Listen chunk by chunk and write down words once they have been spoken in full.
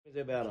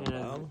זה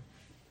בהרמב"ם.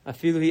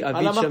 אפילו היא על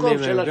אבית המקום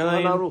שמי של השולחן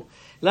מהרגליים. ערוך.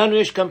 לנו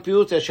יש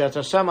קמפיוטר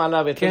שאתה שם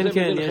עליו את כן, זה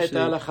כן, ומביא לך יש את לי.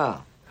 ההלכה.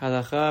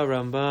 הלכה,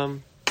 רמב"ם,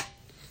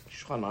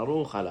 שולחן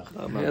ערוך,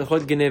 הלכה.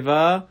 הלכות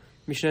גניבה,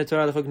 משנה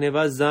תורה, הלכות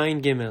גניבה,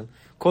 זין ג'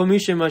 כל מי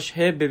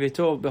שמשהה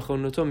בביתו או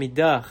בחנותו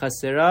מידה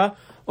חסרה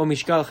או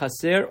משקל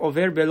חסר,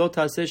 עובר בלא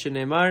תעשה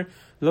שנאמר,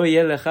 לא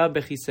יהיה לך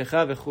בכיסך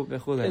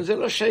וכו'. זה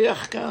לא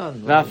שייך כאן.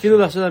 ואפילו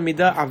לעשות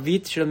המידה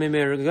עבית של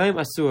מי רגליים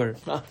אסור.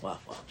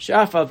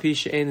 שאף על פי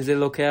שאין זה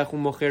לוקח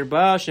ומוכר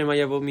בה, שמא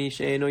יבוא מי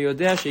שאינו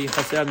יודע שהיא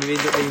חסרה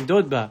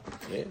וימדוד בה.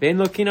 ואין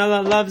לוקחין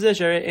עליו זה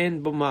שהרי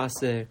אין בו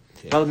מעשה.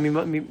 אבל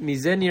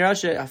מזה נראה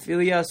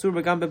שאפילו יהיה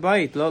אסור גם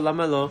בבית, לא?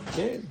 למה לא?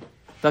 כן.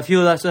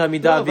 ואפילו לעשות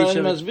המידה עבית אבל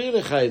של... אני מסביר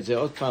לך את זה,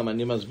 עוד פעם,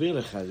 אני מסביר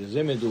לך,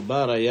 זה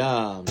מדובר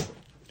היה...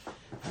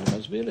 אני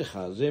מסביר לך,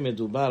 זה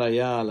מדובר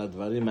היה על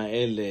הדברים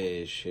האלה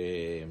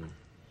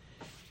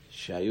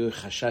שהיו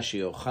חשש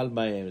שיאכל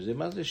בהם, זה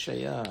מה זה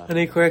שייך?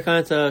 אני קורא כאן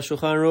את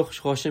השולחן ערוך,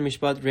 חושן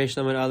משפט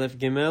ר"א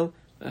ג'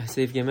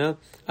 סעיף ג'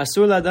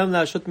 אסור לאדם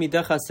להשעות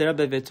מידה חסרה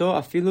בביתו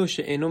אפילו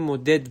שאינו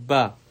מודד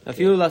בה.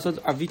 אפילו לעשות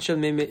עבית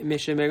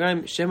של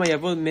מרגליים, שמא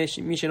יבוא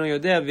מי שאינו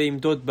יודע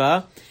וימדוד בה.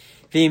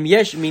 ואם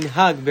יש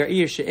מנהג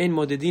בעיר שאין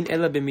מודדין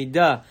אלא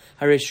במידה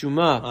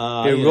הרשומה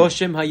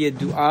ברושם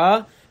הידועה,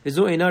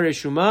 וזו אינה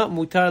רשומה,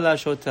 מותר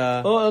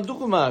להשעותה. או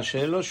דוגמה,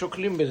 שלא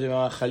שוקלים בזה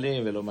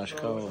מאכלים ולא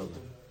משקאות.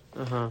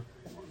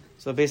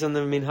 So based on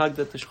the minhag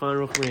that the Shulchan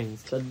Aruch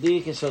brings.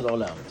 צדיק יסוד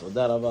עולם,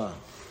 תודה רבה.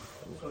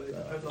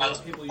 זה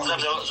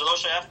לא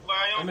שייך כבר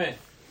היום?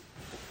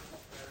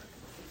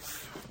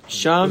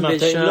 שם אם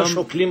אתם לא ושם...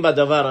 שוקלים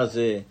בדבר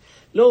הזה,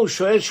 לא, הוא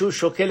שואל שהוא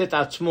שוקל את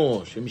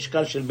עצמו,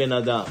 שמשקל של בן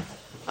אדם.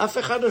 אף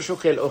אחד לא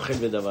שוקל אוכל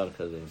בדבר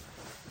כזה.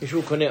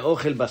 מישהו קונה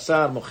אוכל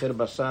בשר, מוכר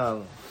בשר.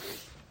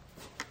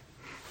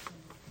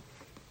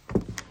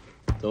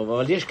 טוב,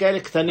 אבל יש כאלה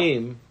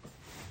קטנים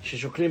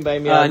ששוקלים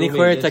בהם יהלומים. אני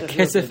קורא את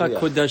הכסף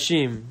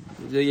הקודשים.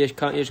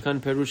 יש כאן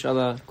פירוש על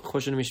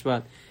חושן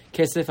משפט.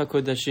 כסף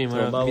הקודשים.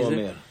 מה הוא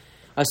אומר?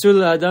 אסור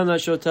לאדם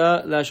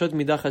להשעות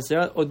מידה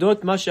חסרה.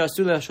 אודות מה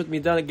שאסור להשעות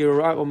מידה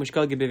גרורה או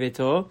משקל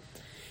בביתו.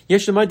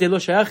 יש לומר דלא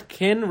שייך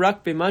כן רק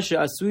במה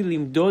שעשוי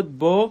למדוד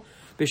בו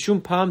בשום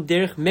פעם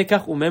דרך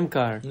מקח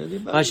וממכר.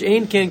 מה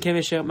שאין כן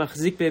כמי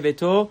שמחזיק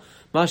בביתו,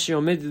 מה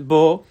שעומד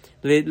בו,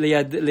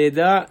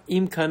 לידע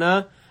אם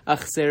קנה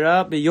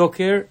החסרה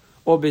ביוקר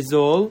או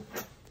בזול,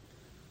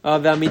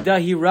 והמידה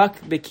היא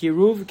רק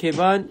בקירוב,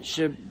 כיוון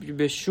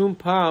שבשום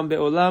פעם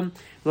בעולם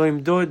לא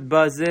ימדוד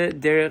בזה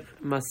דרך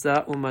משא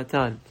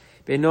ומתן.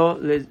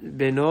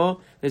 בינו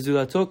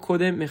לזולתו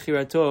קודם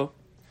מחירתו.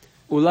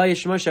 אולי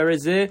ישמע שהרי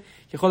זה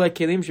ככל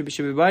הכלים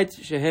שבבית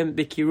שהם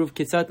בקירוב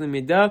כיצד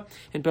למידה,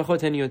 הן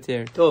פחות הן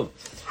יותר. טוב,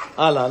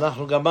 הלאה,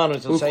 אנחנו גמרנו את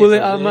הסעיף הזה. וכולי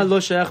עלמא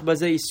לא שייך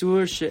בזה איסור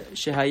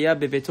שהיה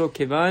בביתו,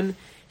 כיוון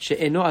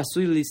שאינו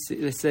עשוי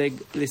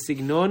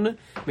לסגנון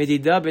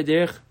מדידה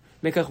בדרך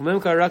מקח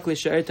וממכר, רק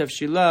לשער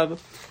תבשיליו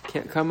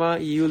כמה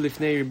יהיו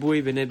לפני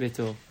ריבוי בני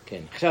ביתו.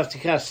 כן, עכשיו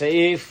תקרא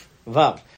סעיף ו'.